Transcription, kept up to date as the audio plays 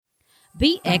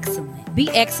Be excellent. Be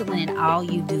excellent in all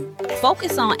you do.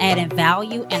 Focus on adding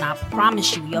value, and I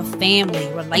promise you, your family,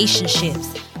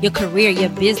 relationships, your career, your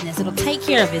business, it'll take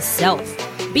care of itself.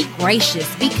 Be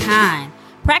gracious. Be kind.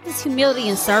 Practice humility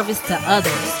and service to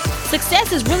others.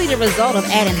 Success is really the result of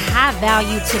adding high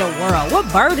value to the world.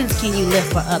 What burdens can you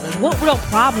lift for others? What real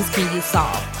problems can you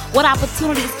solve? What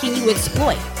opportunities can you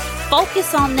exploit?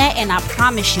 Focus on that, and I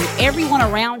promise you, everyone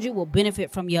around you will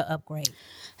benefit from your upgrade.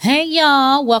 Hey,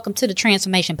 y'all. Welcome to the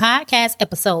Transformation Podcast,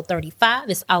 episode 35.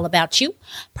 It's all about you.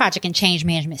 Project and Change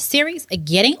Management Series,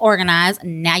 Getting Organized.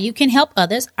 Now you can help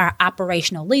others. Our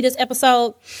Operational Leaders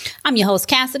episode. I'm your host,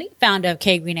 Cassidy, founder of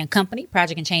K Green & Company,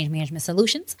 Project and Change Management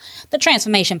Solutions. The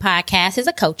Transformation Podcast is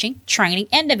a coaching, training,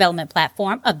 and development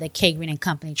platform of the K Green &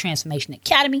 Company Transformation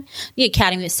Academy. The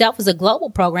Academy itself is a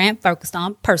global program focused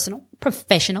on personal,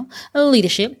 professional,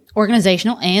 leadership,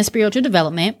 organizational, and spiritual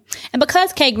development. And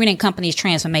because K Green & Company's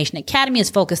Transformation Academy is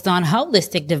focused on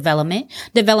holistic development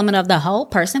of the whole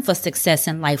person for success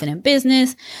in life and in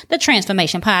business, the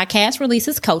Transformation Podcast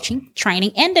releases coaching,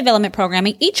 training, and development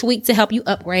programming each week to help you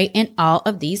upgrade in all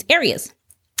of these areas.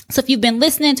 So if you've been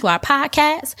listening to our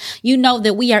podcast, you know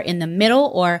that we are in the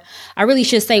middle, or I really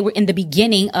should say we're in the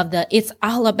beginning of the It's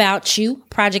All About You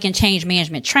Project and Change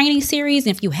Management Training Series.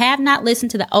 And if you have not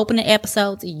listened to the opening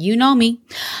episodes, you know me.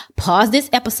 Pause this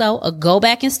episode or go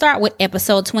back and start with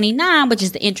episode 29, which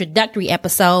is the introductory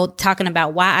episode talking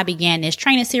about why I began this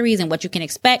training series and what you can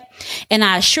expect. And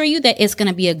I assure you that it's going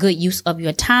to be a good use of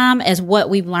your time, as what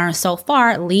we've learned so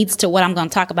far leads to what I'm going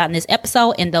to talk about in this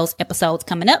episode and those episodes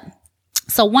coming up.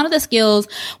 So one of the skills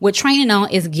we're training on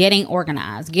is getting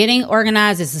organized. Getting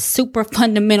organized is a super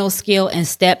fundamental skill and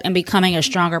step in becoming a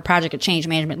stronger project or change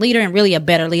management leader and really a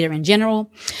better leader in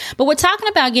general. But we're talking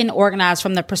about getting organized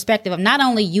from the perspective of not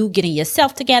only you getting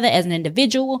yourself together as an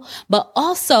individual, but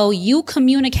also you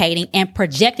communicating and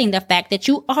projecting the fact that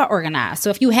you are organized. So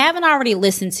if you haven't already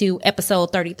listened to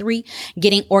episode 33,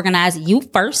 Getting Organized You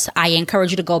First, I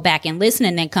encourage you to go back and listen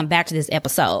and then come back to this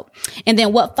episode. And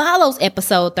then what follows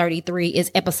episode 33 is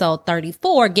episode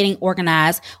 34, Getting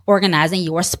Organized, Organizing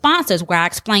Your Sponsors, where I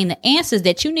explain the answers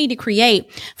that you need to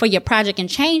create for your project and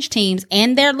change teams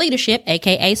and their leadership,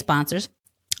 aka sponsors,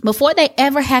 before they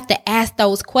ever have to ask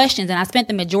those questions. And I spent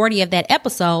the majority of that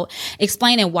episode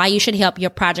explaining why you should help your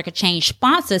project or change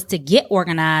sponsors to get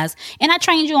organized. And I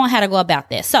trained you on how to go about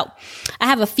this. So I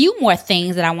have a few more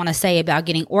things that I want to say about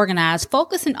getting organized,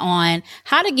 focusing on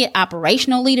how to get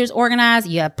operational leaders organized,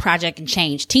 your project and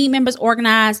change team members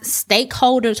organized,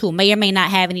 stakeholders who may or may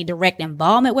not have any direct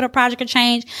involvement with a project or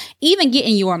change, even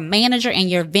getting your manager and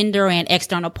your vendor and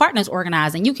external partners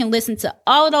organized. And you can listen to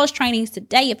all of those trainings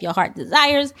today if your heart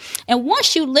desires. And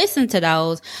once you listen to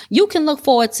those, you can look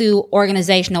forward to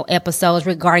organizational episodes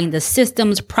regarding the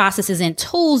systems, processes, and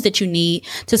tools that you need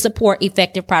to support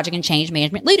effective project and change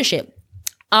management leadership.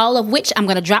 All of which I'm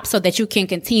going to drop so that you can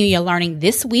continue your learning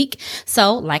this week.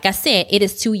 So like I said, it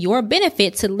is to your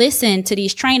benefit to listen to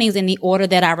these trainings in the order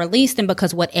that I released them,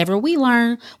 because whatever we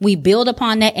learn, we build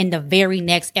upon that in the very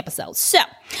next episode. So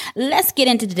let's get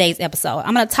into today's episode.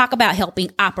 I'm going to talk about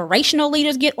helping operational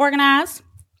leaders get organized.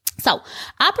 So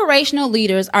operational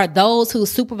leaders are those who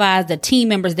supervise the team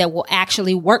members that will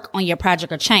actually work on your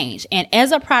project or change. And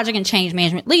as a project and change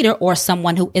management leader, or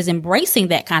someone who is embracing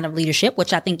that kind of leadership,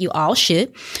 which I think you all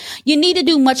should, you need to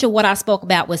do much of what I spoke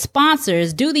about with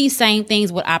sponsors, do these same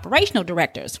things with operational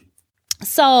directors.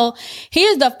 So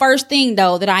here's the first thing,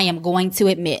 though, that I am going to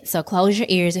admit. So close your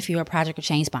ears if you're a project or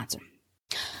change sponsor.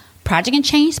 Project and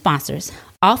change sponsors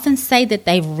often say that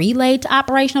they've relayed to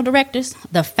operational directors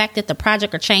the fact that the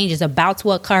project or change is about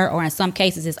to occur, or in some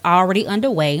cases is already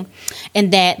underway,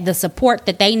 and that the support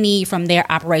that they need from their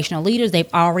operational leaders,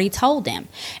 they've already told them.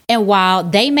 And while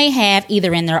they may have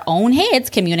either in their own heads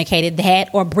communicated that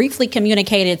or briefly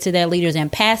communicated to their leaders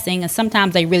in passing, and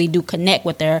sometimes they really do connect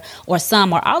with their or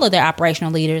some or all of their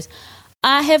operational leaders,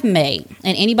 I have made,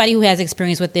 and anybody who has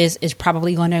experience with this is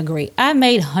probably going to agree, I've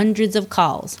made hundreds of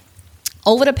calls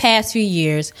over the past few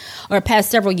years, or past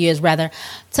several years rather,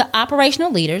 to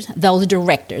operational leaders, those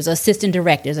directors, assistant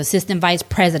vice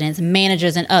presidents,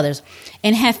 managers, and others,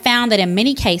 and have found that in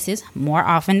many cases, more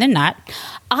often than not,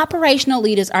 operational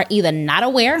leaders are either not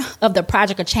aware of the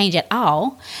project or change at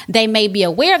all. They may be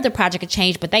aware of the project or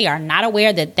change, but they are not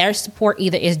aware that their support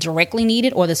either is directly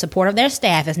needed or the support of their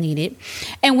staff is needed.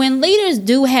 And when leaders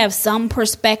do have some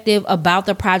perspective about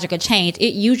the project or change,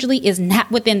 it usually is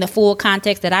not within the full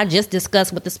context that I just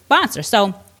discussed with the sponsor.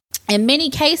 So In many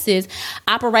cases,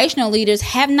 operational leaders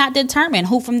have not determined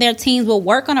who from their teams will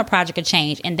work on a project of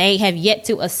change, and they have yet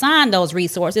to assign those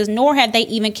resources, nor have they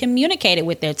even communicated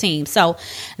with their team. So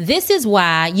this is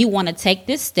why you want to take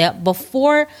this step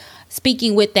before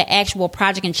speaking with the actual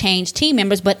project and change team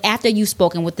members, but after you've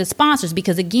spoken with the sponsors,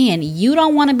 because again, you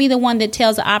don't want to be the one that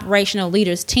tells the operational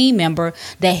leader's team member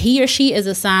that he or she is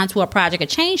assigned to a project of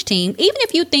change team, even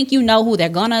if you think you know who they're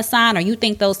going to assign or you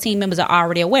think those team members are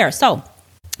already aware. So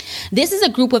this is a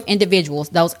group of individuals,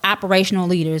 those operational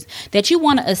leaders, that you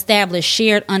want to establish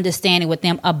shared understanding with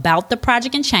them about the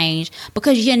project and change,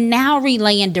 because you're now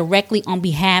relaying directly on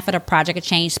behalf of the project and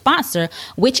change sponsor,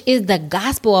 which is the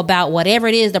gospel about whatever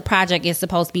it is the project is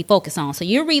supposed to be focused on. So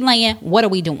you're relaying, what are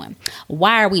we doing?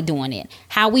 Why are we doing it?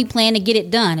 How we plan to get it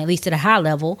done, at least at a high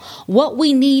level, what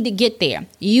we need to get there.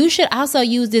 You should also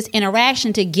use this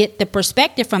interaction to get the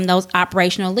perspective from those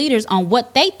operational leaders on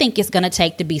what they think it's going to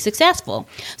take to be successful.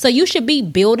 So you should be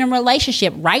building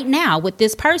relationship right now with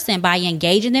this person by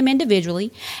engaging them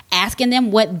individually, asking them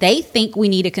what they think we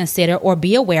need to consider or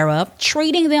be aware of,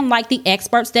 treating them like the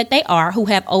experts that they are who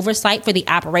have oversight for the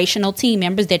operational team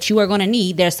members that you are going to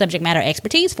need their subject matter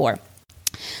expertise for.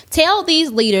 Tell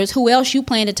these leaders who else you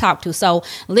plan to talk to. So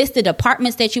list the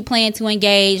departments that you plan to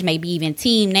engage, maybe even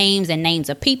team names and names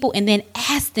of people, and then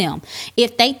ask them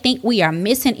if they think we are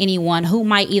missing anyone who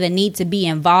might either need to be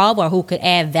involved or who could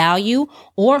add value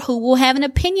or who will have an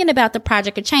opinion about the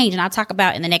project or change. And I'll talk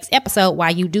about in the next episode why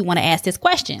you do want to ask this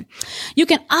question. You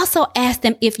can also ask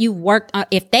them if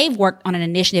they've worked on an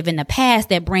initiative in the past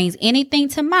that brings anything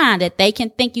to mind that they can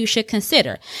think you should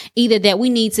consider, either that we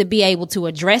need to be able to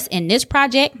address in this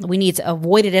project, we need to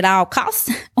avoid it at all costs,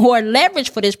 or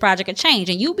leverage for this project of change.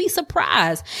 And you'll be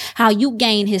surprised how you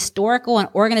gain historical and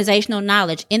organizational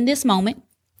knowledge in this moment,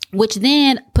 which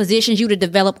then positions you to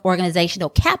develop organizational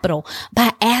capital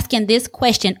by asking this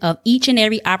question of each and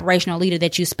every operational leader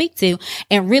that you speak to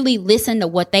and really listen to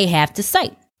what they have to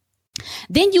say.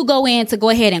 Then you go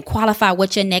ahead and qualify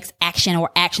what your next action or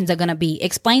actions are going to be.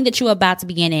 Explain that you're about to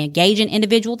begin engaging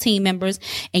individual team members,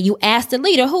 and you ask the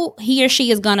leader who he or she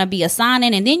is going to be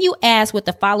assigning. And then you ask with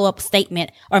the follow-up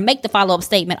statement, or make the follow-up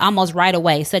statement almost right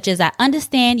away, such as, I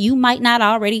understand you might not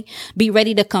already be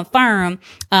ready to confirm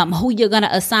who you're going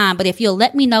to assign, but if you'll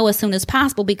let me know as soon as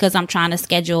possible, because I'm trying to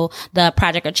schedule the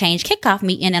project or change kickoff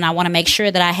meeting, and I want to make sure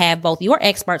that I have both your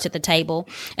experts at the table,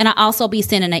 and I also be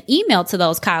sending an email to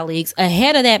those colleagues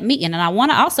ahead of that meeting. And I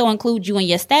want to also include you and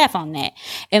your staff on that.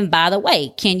 And by the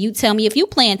way, can you tell me if you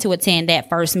plan to attend that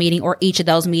first meeting or each of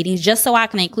those meetings, just so I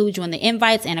can include you in the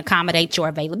invites and accommodate your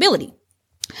availability?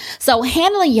 So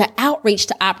handling your outreach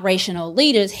to operational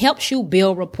leaders helps you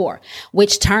build rapport,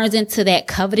 which turns into that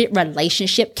coveted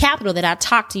relationship capital that I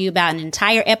talked to you about in an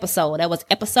entire episode. That was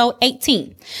episode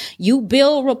 18. You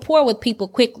build rapport with people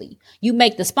quickly. You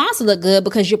make the sponsor look good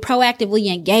because you're proactively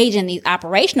engaging these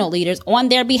operational leaders on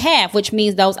their behalf, which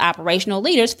means those operational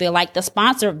leaders feel like the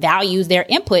sponsor values their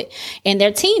input and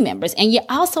their team members. And you're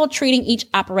also treating each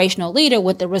operational leader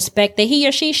with the respect that he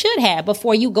or she should have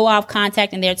before you go off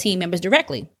contacting their team members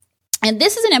directly. And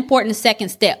this is an important second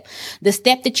step, the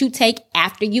step that you take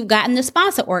after you've gotten the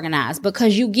sponsor organized,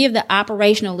 because you give the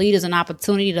operational leaders an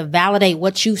opportunity to validate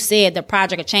what you said the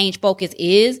project of change focus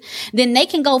is. Then they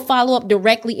can go follow up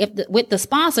directly with the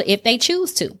sponsor if they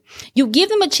choose to. You give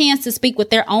them a chance to speak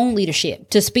with their own leadership,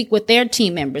 to speak with their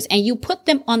team members, and you put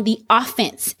them on the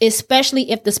offense, especially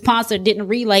if the sponsor didn't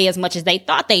relay as much as they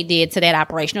thought they did to that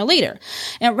operational leader.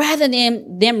 And rather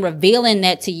than them revealing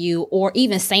that to you or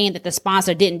even saying that the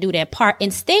sponsor didn't do that part,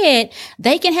 instead,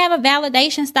 they can have a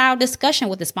validation style discussion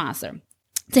with the sponsor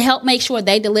to help make sure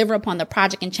they deliver upon the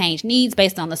project and change needs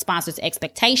based on the sponsor's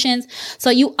expectations. So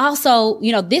you also,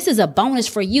 this is a bonus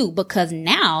for you because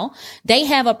now they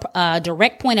have a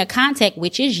direct point of contact,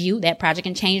 which is you, that project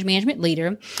and change management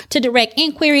leader, to direct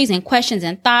inquiries and questions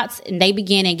and thoughts. And they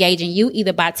begin engaging you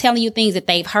either by telling you things that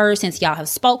they've heard since y'all have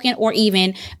spoken, or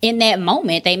even in that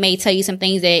moment, they may tell you some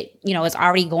things that, is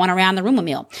already going around the rumor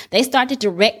mill. They start to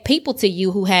direct people to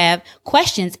you who have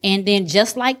questions. And then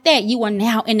just like that, you are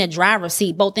now in the driver's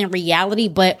seat, both in reality,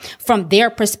 but from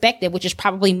their perspective, which is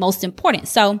probably most important.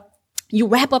 So you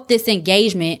wrap up this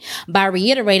engagement by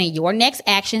reiterating your next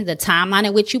action, the timeline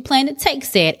in which you plan to take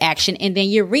said action, and then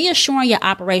you're reassuring your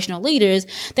operational leaders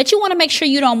that you want to make sure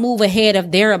you don't move ahead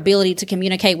of their ability to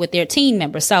communicate with their team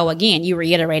members. So again, you're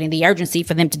reiterating the urgency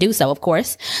for them to do so, of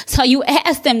course. So you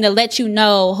ask them to let you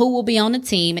know who will be on the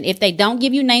team, and if they don't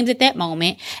give you names at that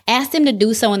moment, ask them to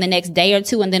do so in the next day or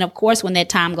two. And then, of course, when that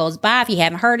time goes by, if you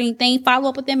haven't heard anything, follow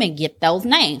up with them and get those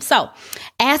names. So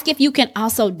ask if you can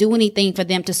also do anything for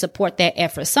them to support that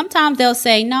effort. Sometimes they'll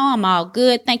say, no, I'm all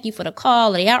good. Thank you for the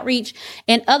call or the outreach.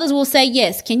 And others will say,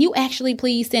 yes, can you actually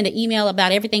please send an email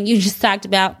about everything you just talked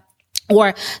about?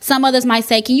 Or some others might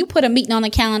say, can you put a meeting on the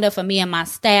calendar for me and my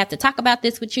staff to talk about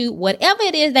this with you? Whatever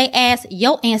it is they ask,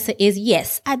 your answer is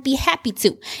yes, I'd be happy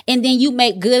to. And then you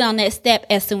make good on that step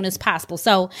as soon as possible.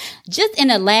 So just in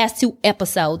the last 2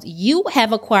 episodes, you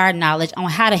have acquired knowledge on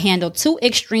how to handle 2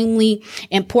 extremely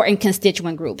important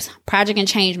constituent groups: project and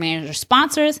change managers,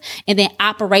 sponsors, and then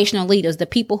operational leaders, the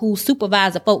people who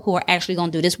supervise the folk who are actually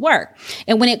going to do this work.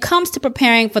 And when it comes to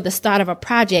preparing for the start of a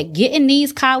project, getting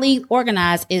these colleagues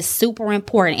organized is super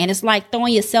important. And it's like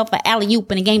throwing yourself an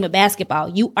alley-oop in a game of basketball.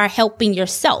 You are helping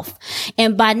yourself.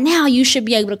 And by now you should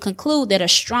be able to conclude that a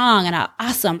strong and an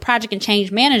awesome project and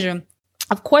change manager,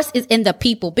 of course, is in the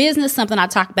people business, something I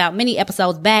talked about many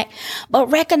episodes back,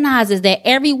 but recognizes that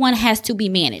everyone has to be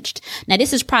managed. Now,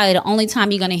 this is probably the only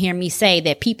time you're going to hear me say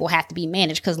that people have to be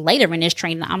managed, because later in this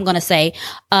training, I'm going to say,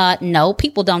 no,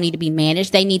 people don't need to be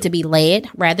managed. They need to be led.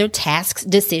 Rather, tasks,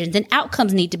 decisions, and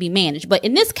outcomes need to be managed. But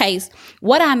in this case,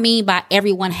 what I mean by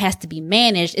everyone has to be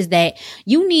managed is that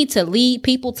you need to lead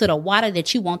people to the water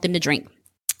that you want them to drink.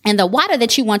 And the water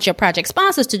that you want your project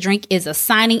sponsors to drink is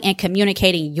assigning and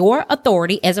communicating your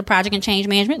authority as a project and change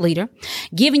management leader,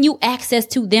 giving you access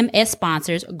to them as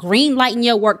sponsors, green lighting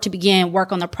your work to begin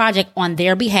work on the project on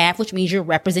their behalf, which means you're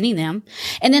representing them.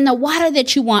 And then the water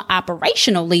that you want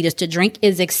operational leaders to drink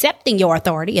is accepting your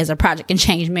authority as a project and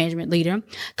change management leader,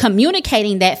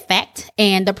 communicating that fact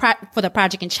and for the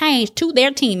project and change to their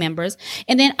team members,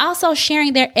 and then also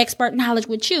sharing their expert knowledge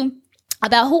with you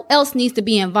about who else needs to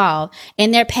be involved in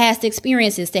their past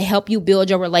experiences to help you build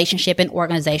your relationship and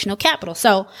organizational capital.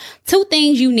 So 2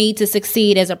 things you need to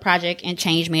succeed as a project and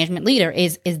change management leader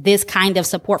is this kind of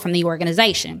support from the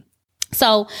organization.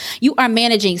 So you are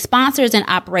managing sponsors and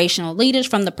operational leaders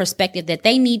from the perspective that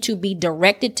they need to be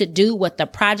directed to do what the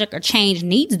project or change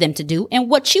needs them to do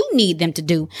and what you need them to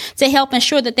do to help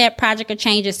ensure that that project or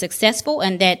change is successful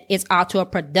and that it's off to a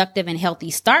productive and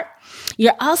healthy start.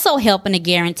 You're also helping to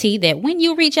guarantee that when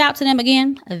you reach out to them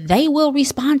again, they will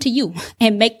respond to you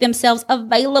and make themselves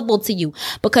available to you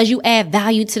because you add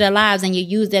value to their lives and you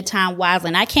use their time wisely.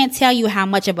 And I can't tell you how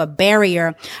much of a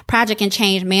barrier project and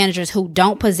change managers who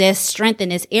don't possess strength in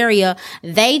this area,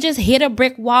 they just hit a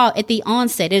brick wall at the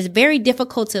onset. It's very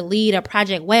difficult to lead a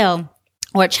project well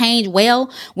or change well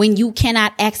when you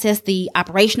cannot access the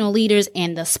operational leaders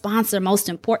and the sponsor, most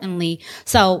importantly.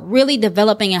 So really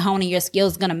developing and honing your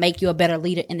skills is going to make you a better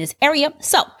leader in this area.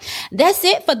 So that's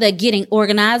it for the Getting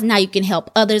Organized. Now you can help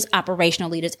others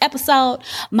operational leaders episode.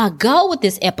 My goal with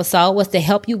this episode was to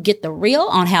help you get the real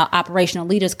on how operational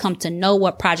leaders come to know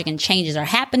what project and changes are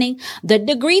happening, the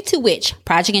degree to which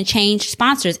project and change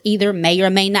sponsors either may or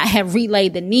may not have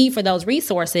relayed the need for those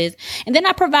resources. And then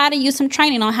I provided you some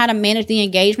training on how to manage the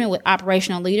engagement with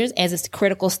operational leaders as a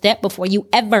critical step before you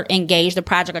ever engage the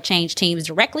project or change teams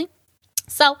directly.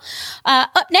 So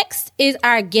up next is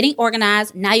our Getting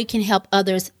Organized. Now you can help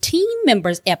others team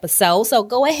members episode. So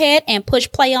go ahead and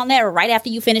push play on that right after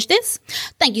you finish this.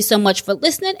 Thank you so much for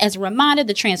listening. As a reminder,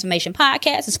 the Transformation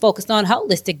Podcast is focused on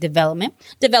holistic development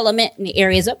in the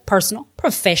areas of personal,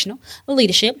 professional,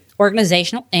 leadership,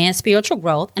 organizational, and spiritual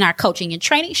growth. And our coaching and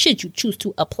training, should you choose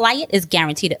to apply it, is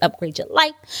guaranteed to upgrade your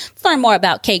life. To learn more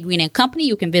about K Green & Company,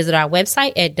 you can visit our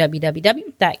website at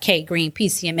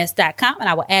www.kgreenpcms.com, and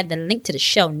I will add the link to the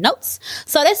show notes.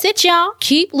 So that's it, y'all.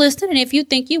 Keep listening. And if you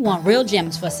think you want real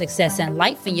gems for success in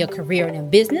life, in your career, and in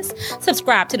business,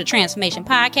 subscribe to the Transformation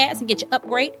Podcast and get your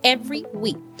upgrade every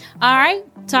week. All right.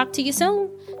 Talk to you soon.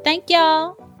 Thank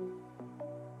y'all.